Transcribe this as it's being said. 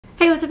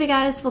Hey, what's up you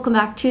guys? Welcome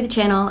back to the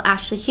channel.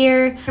 Ashleigh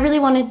here. I really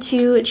wanted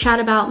to chat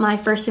about my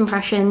first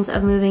impressions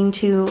of moving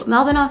to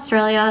Melbourne,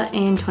 Australia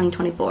in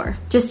 2024.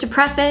 Just to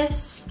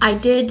preface, I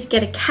did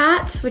get a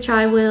cat, which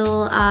I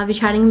will be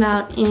chatting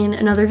about in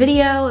another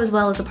video, as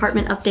well as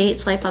apartment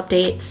updates, life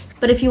updates.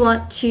 But if you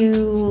want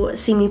to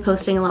see me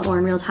posting a lot more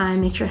in real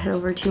time, make sure to head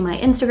over to my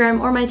Instagram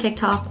or my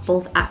TikTok,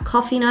 both at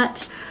Coffee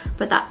Nut.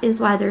 But that is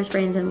why there's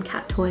random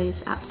cat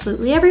toys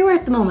absolutely everywhere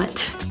at the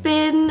moment. It's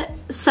been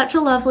such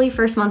a lovely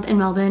first month in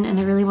Melbourne, and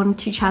I really wanted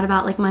to chat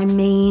about like my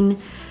main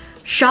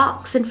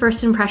shocks and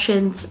first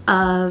impressions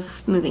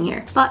of moving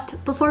here. But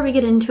before we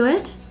get into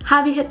it,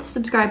 have you hit the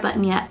subscribe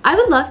button yet? I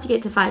would love to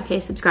get to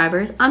 5K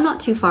subscribers. I'm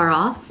not too far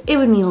off. It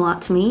would mean a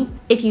lot to me.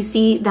 If you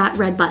see that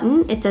red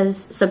button, it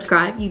says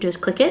subscribe, you just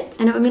click it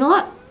and it would mean a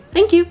lot.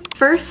 Thank you.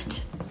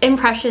 First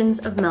impressions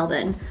of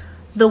Melbourne.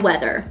 The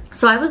weather.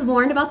 So I was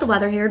warned about the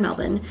weather here in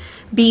Melbourne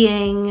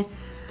being,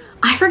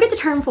 I forget the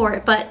term for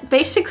it, but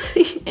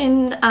basically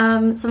in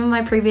some of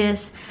my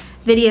previous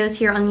videos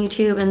here on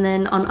YouTube and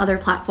then on other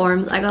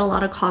platforms, I got a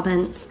lot of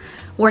comments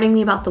warning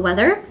me about the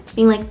weather,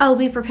 being like, oh,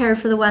 be prepared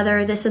for the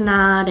weather, this and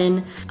that,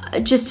 and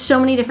just so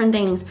many different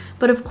things.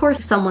 But of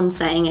course, someone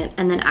saying it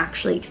and then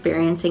actually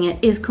experiencing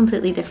it is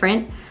completely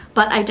different.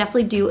 But I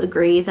definitely do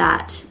agree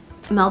that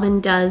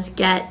Melbourne does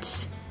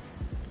get,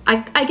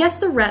 I guess,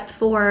 the rep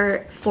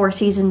for 4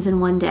 seasons in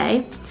one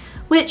day,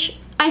 which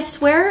I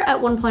swear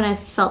at one point I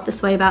felt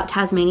this way about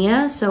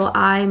Tasmania. So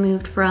I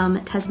moved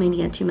from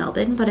Tasmania to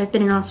Melbourne, but I've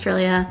been in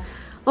Australia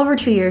over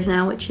 2 years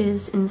now, which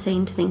is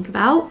insane to think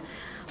about.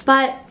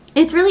 But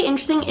it's really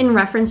interesting in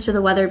reference to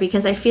the weather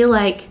because I feel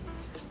like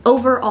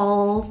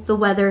overall the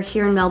weather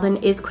here in Melbourne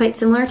is quite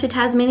similar to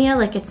Tasmania.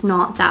 Like, it's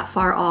not that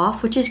far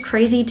off, which is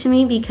crazy to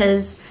me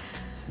because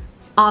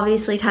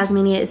obviously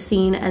Tasmania is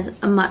seen as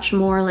a much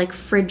more like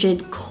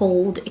frigid,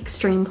 cold,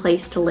 extreme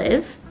place to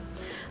live.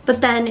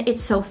 But then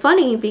it's so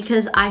funny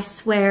because I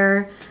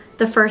swear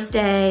the first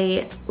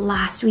day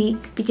last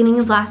week, beginning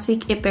of last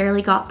week, it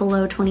barely got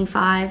below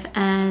 25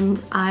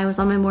 and I was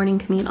on my morning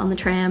commute on the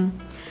tram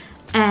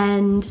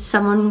and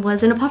someone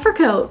was in a puffer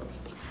coat.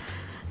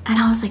 And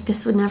I was like,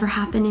 this would never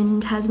happen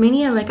in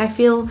Tasmania. Like,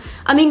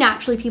 I mean,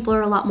 naturally people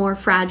are a lot more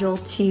fragile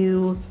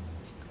to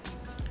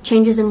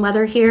changes in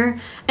weather here,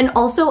 and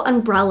also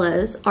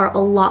umbrellas are a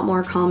lot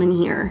more common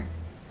here.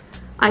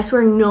 I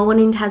swear no one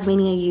in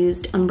Tasmania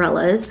used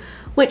umbrellas,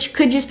 which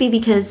could just be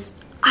because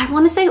I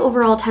want to say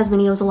overall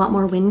Tasmania was a lot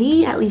more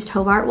windy, at least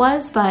Hobart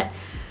was, but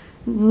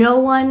no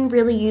one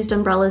really used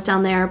umbrellas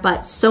down there,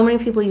 but so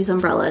many people use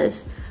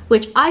umbrellas,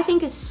 which I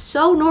think is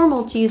so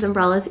normal to use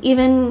umbrellas.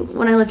 Even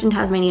when I lived in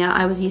Tasmania,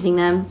 I was using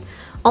them.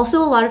 Also,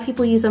 a lot of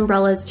people use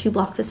umbrellas to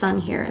block the sun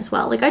here as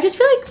well. Like, I just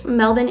feel like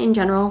Melbourne in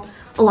general,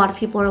 a lot of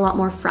people are a lot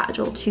more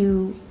fragile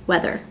to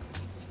weather.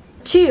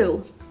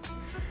 2,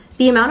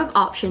 the amount of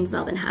options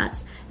Melbourne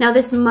has. Now,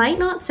 this might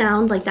not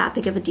sound like that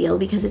big of a deal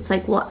because it's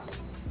like, what?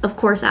 Of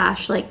course,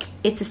 Ash, like,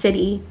 it's a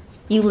city.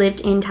 You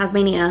lived in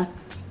Tasmania,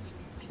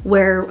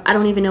 where I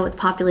don't even know what the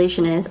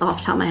population is off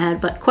the top of my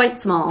head, but quite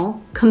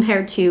small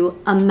compared to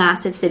a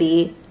massive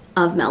city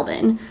of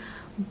Melbourne.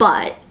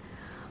 But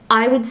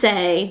I would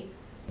say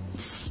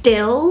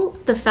still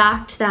the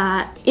fact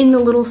that in the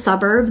little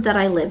suburb that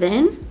I live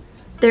in,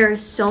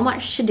 there's so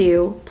much to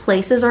do.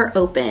 Places are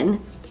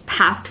open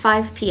past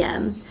 5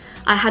 p.m.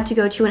 I had to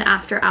go to an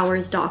after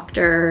hours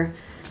doctor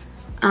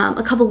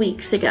a couple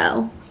weeks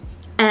ago,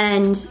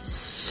 and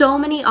so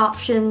many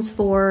options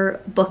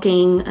for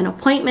booking an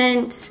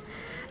appointment,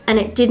 and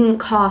it didn't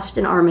cost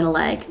an arm and a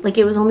leg. Like,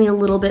 it was only a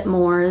little bit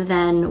more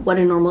than what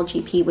a normal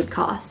GP would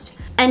cost.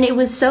 And it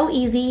was so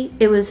easy,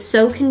 it was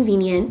so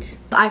convenient.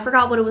 I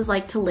forgot what it was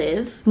like to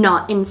live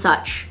not in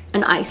such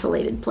an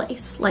isolated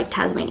place like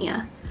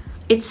Tasmania.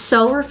 It's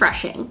so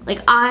refreshing.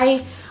 Like,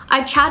 I've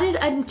chatted,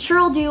 I'm sure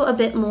I'll do a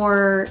bit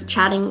more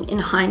chatting in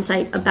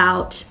hindsight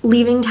about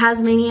leaving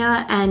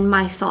Tasmania and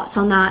my thoughts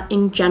on that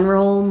in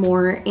general,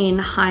 more in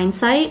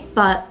hindsight.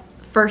 But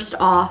first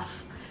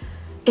off,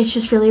 it's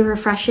just really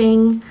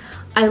refreshing.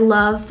 I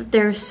love that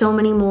there's so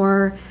many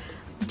more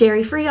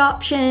dairy-free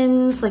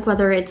options, like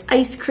whether it's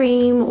ice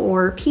cream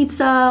or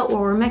pizza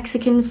or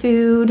Mexican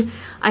food.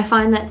 I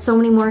find that so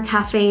many more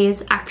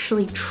cafes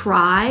actually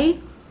try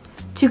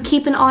to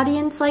keep an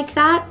audience like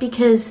that,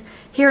 because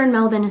here in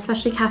Melbourne,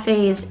 especially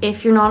cafes,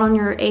 if you're not on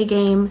your A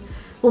game,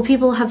 well,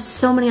 people have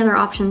so many other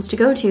options to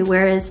go to.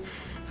 Whereas,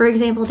 for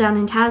example, down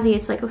in Tassie,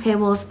 it's like, okay,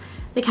 well, if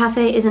the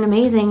cafe isn't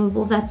amazing,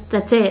 well,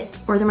 that's it.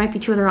 Or there might be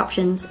 2 other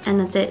options and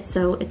that's it.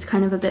 So it's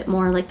kind of a bit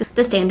more like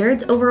the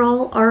standards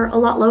overall are a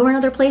lot lower in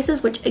other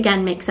places, which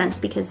again makes sense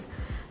because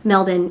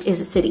Melbourne is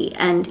a city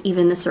and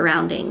even the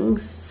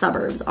surroundings,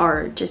 suburbs,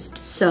 are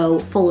just so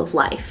full of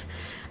life.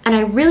 And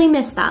I really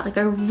miss that. Like,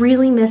 I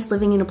really miss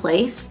living in a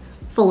place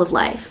full of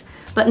life.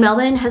 But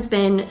Melbourne has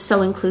been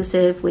so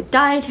inclusive with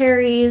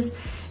dietaries.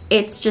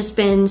 It's just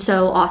been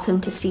so awesome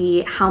to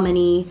see how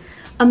many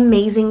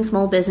amazing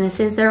small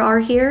businesses there are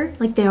here.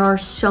 Like, there are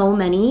so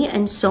many,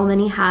 and so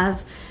many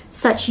have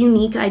such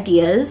unique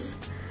ideas.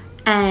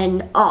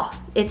 And oh,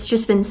 it's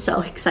just been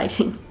so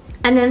exciting.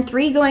 And then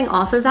 3, going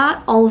off of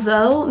that,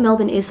 although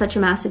Melbourne is such a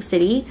massive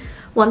city,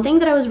 one thing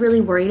that I was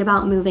really worried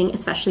about moving,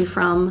 especially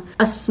from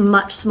a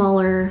much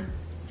smaller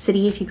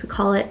city, if you could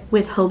call it,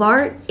 with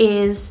Hobart,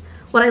 is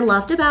what I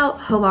loved about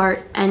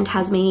Hobart and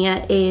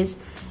Tasmania is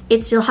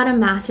it still had a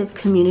massive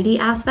community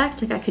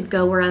aspect. Like I could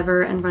go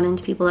wherever and run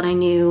into people that I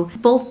knew.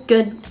 Both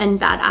good and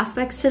bad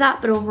aspects to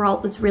that, but overall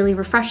it was really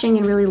refreshing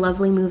and really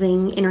lovely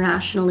moving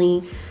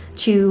internationally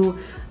to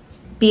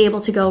be able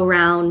to go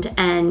around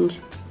and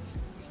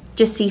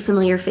just see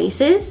familiar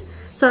faces.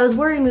 So I was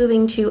worried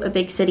moving to a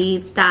big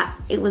city that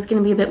it was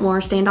gonna be a bit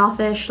more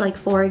standoffish. Like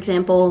for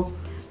example,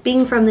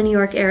 being from the New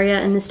York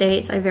area in the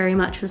States, I very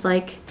much was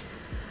like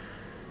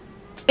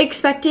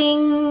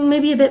expecting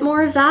maybe a bit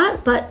more of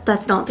that, but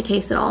that's not the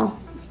case at all.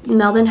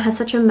 Melbourne has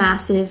such a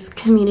massive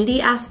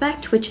community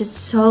aspect, which is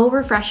so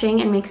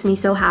refreshing and makes me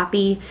so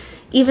happy.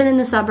 Even in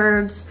the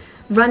suburbs,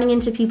 running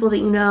into people that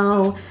you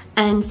know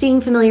and seeing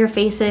familiar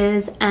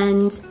faces,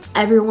 and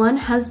everyone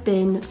has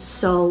been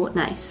so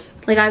nice.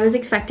 Like I was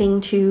expecting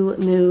to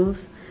move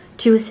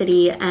to a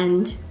city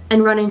and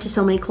run into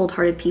so many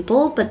cold-hearted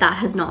people, but that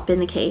has not been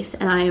the case,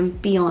 and I am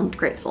beyond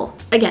grateful.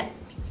 Again,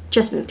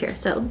 just moved here,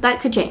 so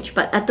that could change,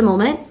 but at the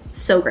moment,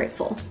 so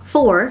grateful.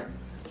 4,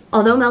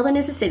 although Melbourne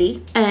is a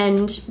city,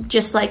 and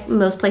just like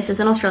most places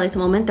in Australia at the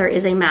moment, there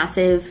is a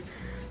massive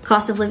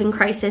cost of living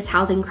crisis,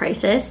 housing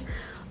crisis.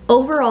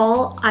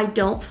 Overall, I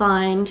don't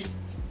find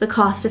the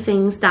cost of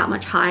things that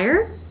much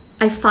higher.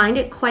 I find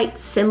it quite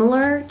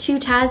similar to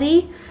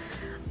Tassie.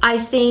 I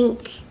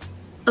think,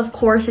 of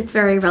course, it's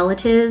very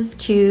relative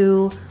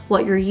to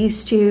what you're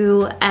used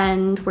to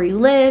and where you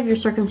live, your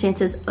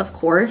circumstances, of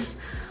course.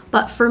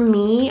 But for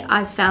me,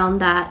 I found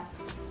that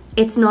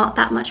it's not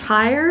that much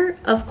higher.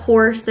 Of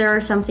course, there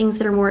are some things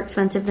that are more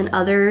expensive than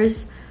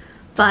others,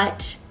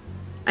 but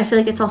I feel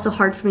like it's also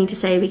hard for me to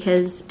say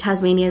because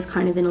Tasmania is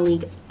kind of in a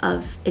league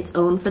of its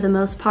own for the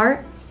most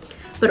part.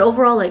 But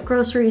overall, like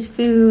groceries,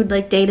 food,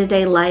 like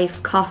day-to-day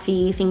life,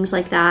 coffee, things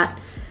like that,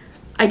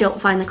 I don't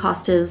find the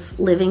cost of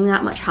living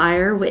that much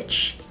higher,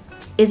 which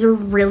is a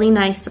really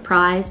nice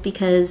surprise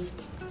because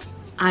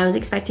I was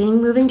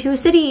expecting moving to a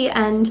city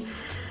and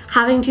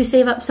having to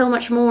save up so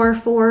much more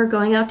for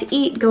going out to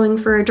eat, going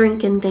for a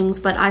drink and things,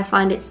 but I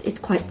find it's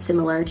quite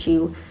similar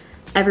to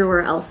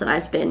everywhere else that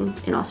I've been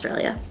in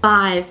Australia.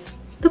 5,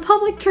 the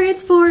public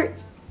transport.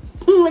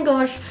 Oh my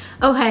gosh.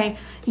 Okay,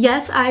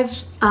 yes,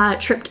 I've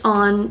tripped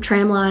on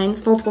tram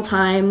lines multiple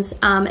times,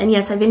 and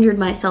yes, I've injured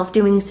myself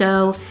doing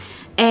so.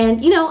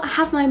 And you know, I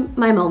have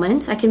my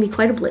moments. I can be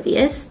quite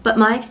oblivious, but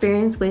my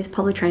experience with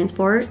public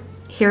transport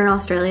here in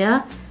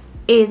Australia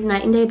is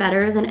night and day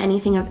better than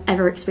anything I've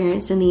ever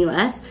experienced in the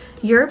US.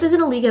 Europe is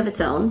in a league of its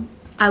own.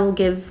 I will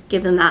give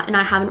them that, and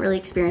I haven't really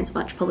experienced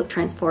much public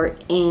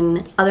transport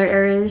in other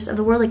areas of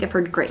the world. Like I've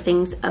heard great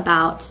things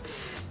about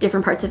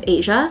different parts of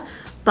Asia,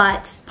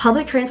 but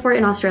public transport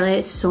in Australia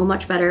is so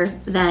much better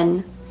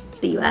than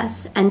the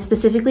US, and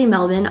specifically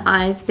Melbourne.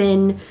 I've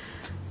been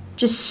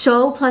just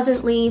so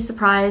pleasantly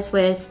surprised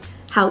with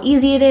how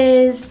easy it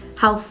is,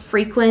 how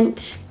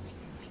frequent,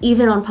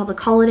 even on public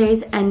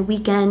holidays and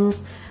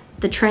weekends,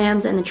 the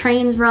trams and the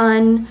trains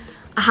run.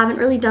 I haven't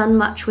really done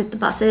much with the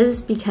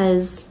buses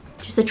because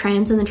just the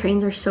trams and the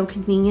trains are so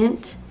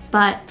convenient,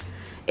 but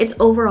it's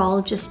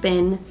overall just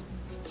been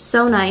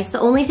so nice.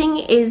 The only thing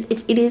is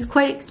it is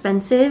quite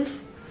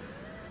expensive.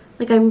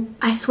 Like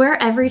I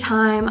swear every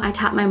time I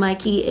tap my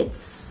Mikey, it's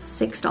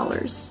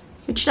 $6,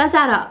 which does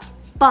add up,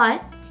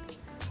 but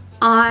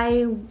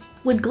I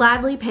would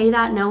gladly pay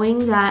that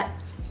knowing that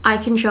I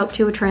can show up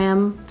to a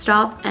tram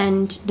stop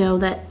and know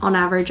that on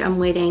average I'm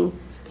waiting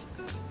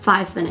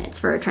 5 minutes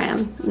for a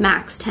tram,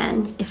 max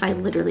 10 if I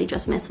literally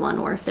just miss one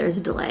or if there's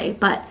a delay.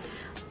 But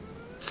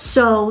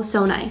so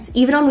nice,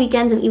 even on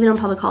weekends and even on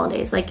public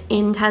holidays. Like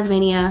in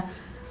Tasmania,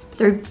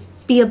 there'd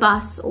be a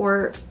bus,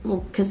 or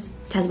well, because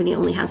Tasmania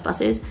only has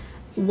buses,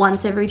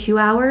 once every 2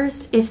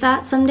 hours, if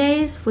that, some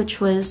days, which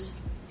was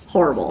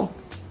horrible.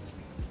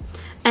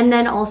 And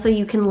then also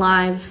you can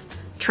live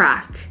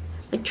track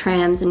like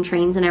trams and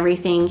trains and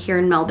everything here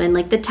in Melbourne.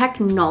 Like the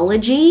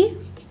technology,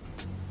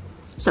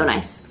 so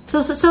nice.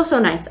 So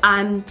nice.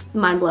 I'm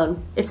mind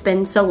blown. It's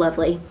been so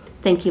lovely.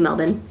 Thank you,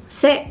 Melbourne.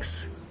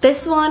 6.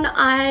 This one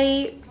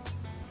I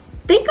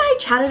think I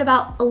chatted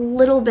about a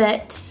little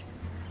bit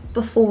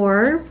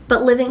before,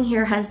 but living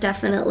here has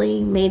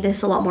definitely made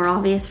this a lot more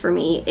obvious for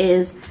me,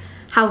 is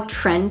how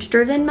trend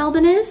driven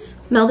Melbourne is.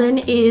 Melbourne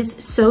is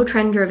so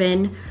trend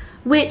driven,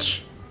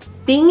 which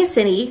being a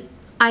city,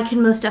 I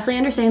can most definitely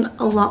understand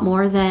a lot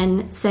more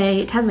than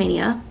say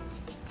Tasmania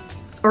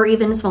or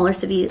even a smaller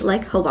city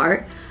like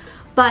Hobart.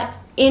 But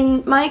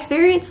in my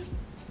experience,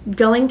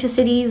 going to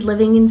cities,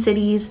 living in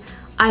cities,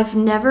 I've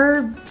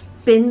never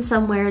been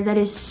somewhere that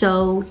is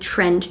so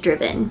trend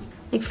driven.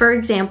 Like for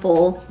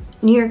example,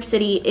 New York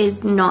City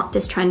is not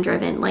this trend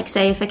driven. Like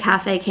say if a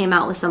cafe came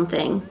out with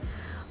something,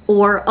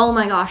 or oh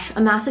my gosh,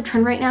 a massive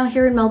trend right now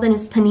here in Melbourne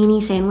is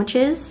panini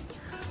sandwiches,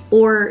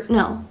 or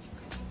no,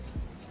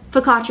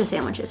 focaccia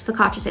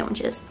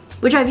sandwiches.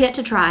 which I've yet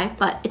to try,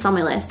 but it's on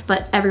my list.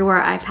 But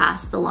everywhere I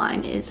pass, the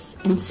line is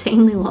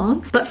insanely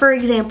long. But for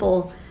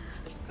example,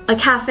 a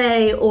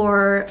cafe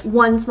or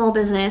one small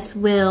business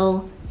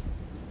will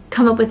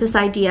come up with this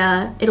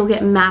idea, it'll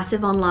get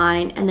massive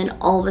online, and then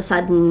all of a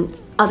sudden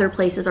other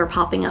places are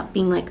popping up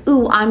being like,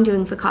 ooh, I'm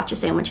doing focaccia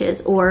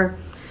sandwiches. Or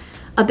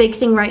a big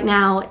thing right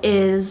now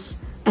is,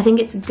 I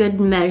think it's Good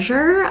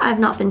Measure. I've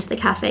not been to the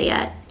cafe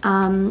yet.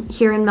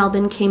 Here in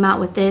Melbourne came out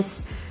with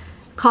this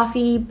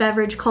coffee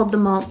beverage called the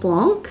Mont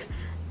Blanc,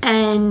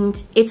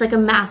 and it's like a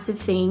massive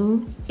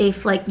thing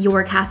if like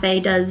your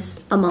cafe does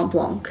a Mont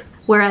Blanc.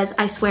 Whereas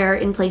I swear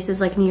in places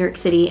like New York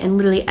City and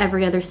literally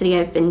every other city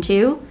I've been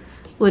to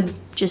would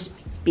just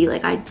be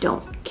like, I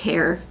don't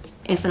care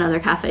if another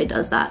cafe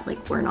does that,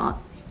 like we're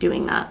not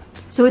doing that.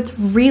 So it's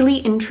really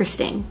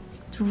interesting.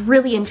 It's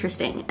really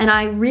interesting. And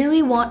I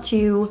really want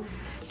to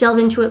delve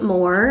into it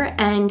more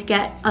and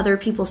get other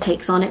people's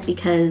takes on it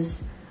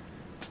because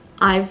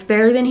I've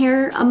barely been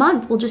here a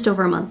month, well just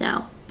over a month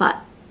now, but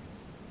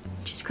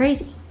which is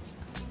crazy.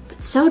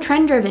 But so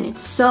trend driven,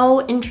 it's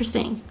so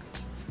interesting.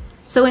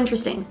 So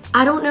interesting.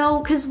 I don't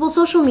know, because well,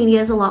 social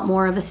media is a lot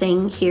more of a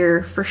thing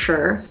here for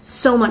sure.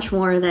 So much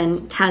more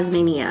than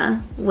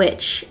Tasmania,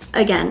 which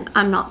again,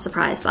 I'm not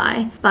surprised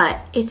by,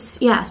 but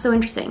it's, yeah, so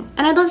interesting.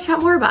 And I'd love to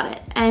chat more about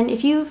it. And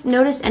if you've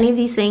noticed any of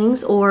these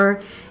things,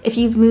 or if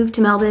you've moved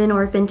to Melbourne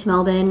or been to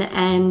Melbourne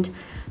and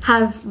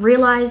have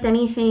realized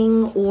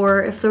anything,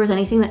 or if there was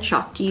anything that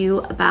shocked you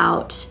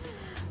about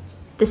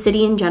the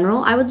city in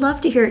general, I would love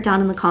to hear it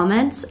down in the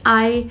comments.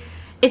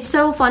 It's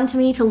so fun to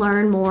me to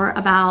learn more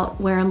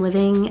about where I'm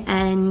living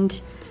and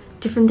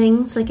different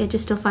things. Like I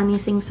just still find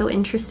these things so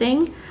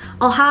interesting.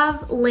 I'll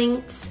have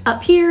links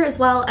up here as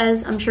well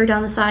as I'm sure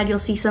down the side you'll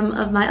see some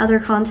of my other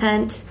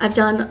content. I've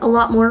done a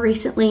lot more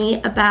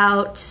recently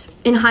about,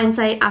 in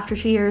hindsight, after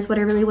 2 years, what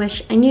I really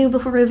wish I knew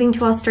before moving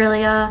to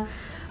Australia,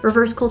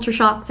 reverse culture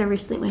shocks. I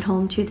recently went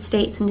home to the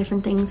States and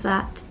different things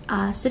that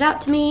stood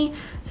out to me.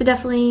 So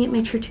definitely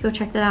make sure to go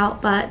check that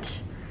out.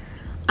 But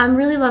I'm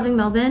really loving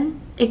Melbourne.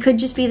 It could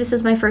just be this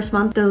is my first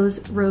month,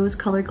 those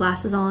rose-colored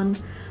glasses on,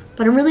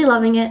 but I'm really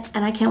loving it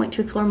and I can't wait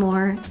to explore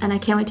more and I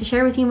can't wait to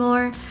share with you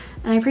more.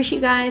 And I appreciate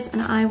you guys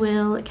and I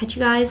will catch you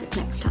guys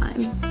next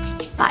time.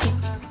 Bye.